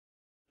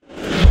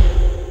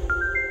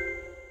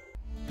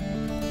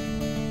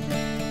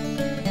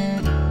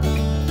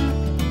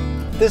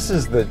This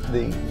is the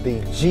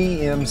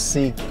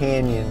GMC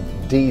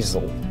Canyon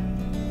Diesel,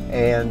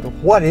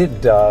 and what it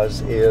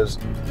does is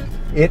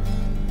it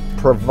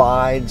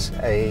provides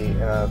a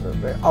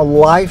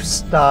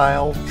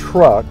lifestyle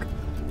truck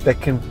that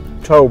can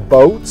tow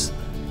boats,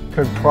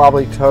 could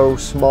probably tow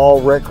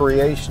small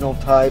recreational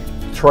type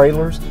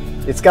trailers.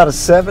 It's got a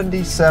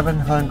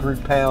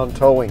 7,700 pound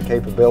towing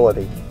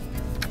capability,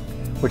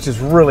 which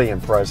is really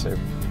impressive.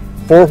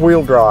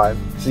 4-wheel drive,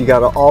 so you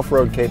got an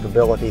off-road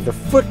capability. The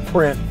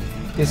footprint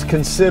is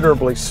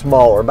considerably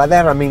smaller. By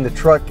that I mean the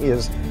truck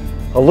is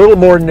a little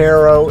more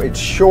narrow, it's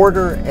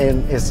shorter,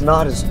 and it's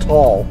not as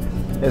tall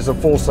as a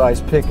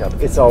full-size pickup.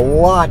 It's a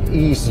lot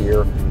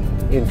easier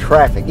in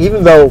traffic,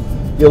 even though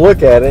you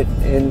look at it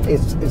and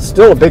it's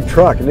still a big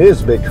truck, and it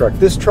is a big truck.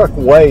 This truck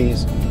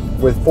weighs,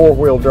 with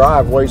 4-wheel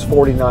drive, weighs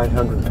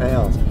 4,900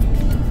 pounds.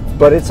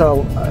 But it's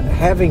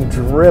having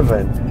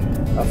driven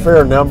a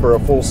fair number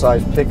of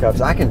full-size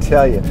pickups, I can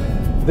tell you,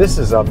 this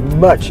is a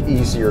much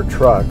easier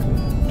truck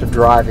to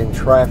drive in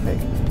traffic.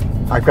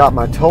 I've got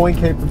my towing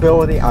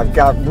capability. I've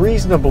got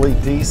reasonably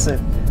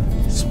decent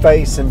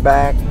space in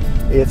back.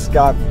 It's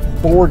got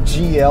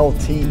 4G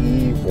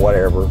LTE,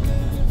 whatever,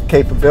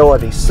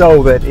 capability,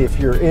 so that if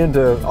you're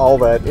into all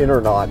that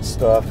internet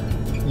stuff,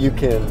 you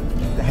can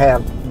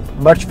have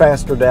much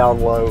faster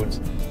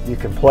downloads. You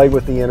can play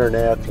with the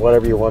internet,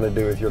 whatever you want to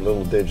do with your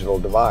little digital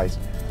device.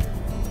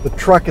 The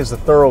truck is a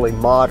thoroughly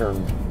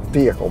modern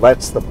vehicle.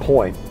 That's the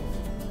point.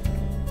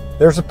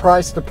 There's a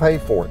price to pay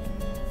for it.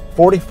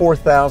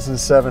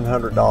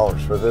 $44,700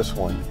 for this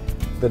one.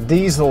 The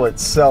diesel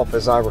itself,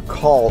 as I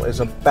recall, is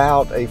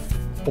about a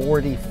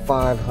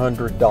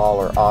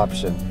 $4,500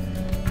 option.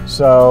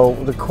 So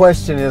the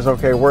question is,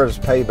 okay, where does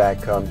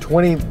payback come?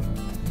 20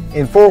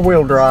 in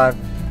 4-wheel drive,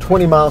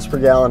 20 miles per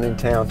gallon in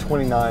town,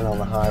 29 on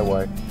the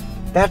highway.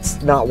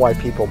 That's not why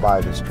people buy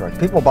this truck.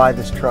 People buy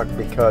this truck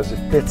because it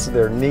fits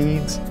their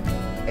needs,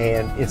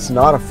 and it's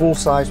not a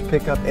full-size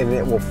pickup, and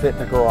it will fit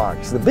in a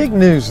garage. The big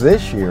news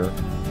this year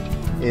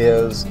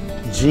is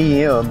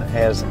GM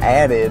has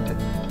added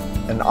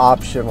an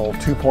optional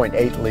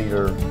 2.8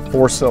 liter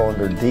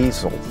 4-cylinder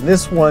diesel.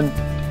 This one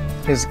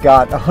has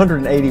got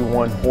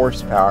 181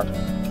 horsepower,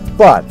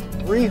 but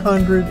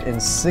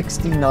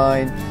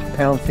 369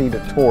 pound-feet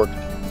of torque.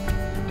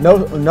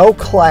 No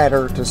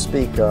clatter to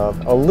speak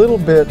of, a little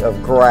bit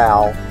of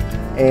growl,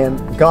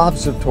 and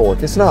gobs of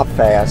torque. It's not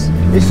fast,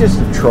 it's just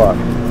a truck,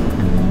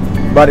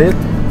 but it's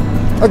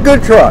a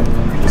good truck.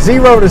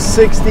 0 to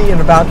 60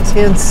 in about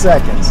 10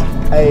 seconds.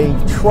 A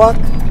truck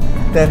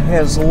that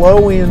has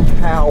low-end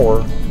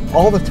power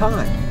all the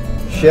time.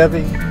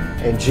 Chevy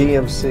and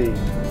GMC,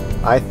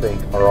 I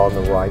think, are on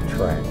the right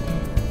track.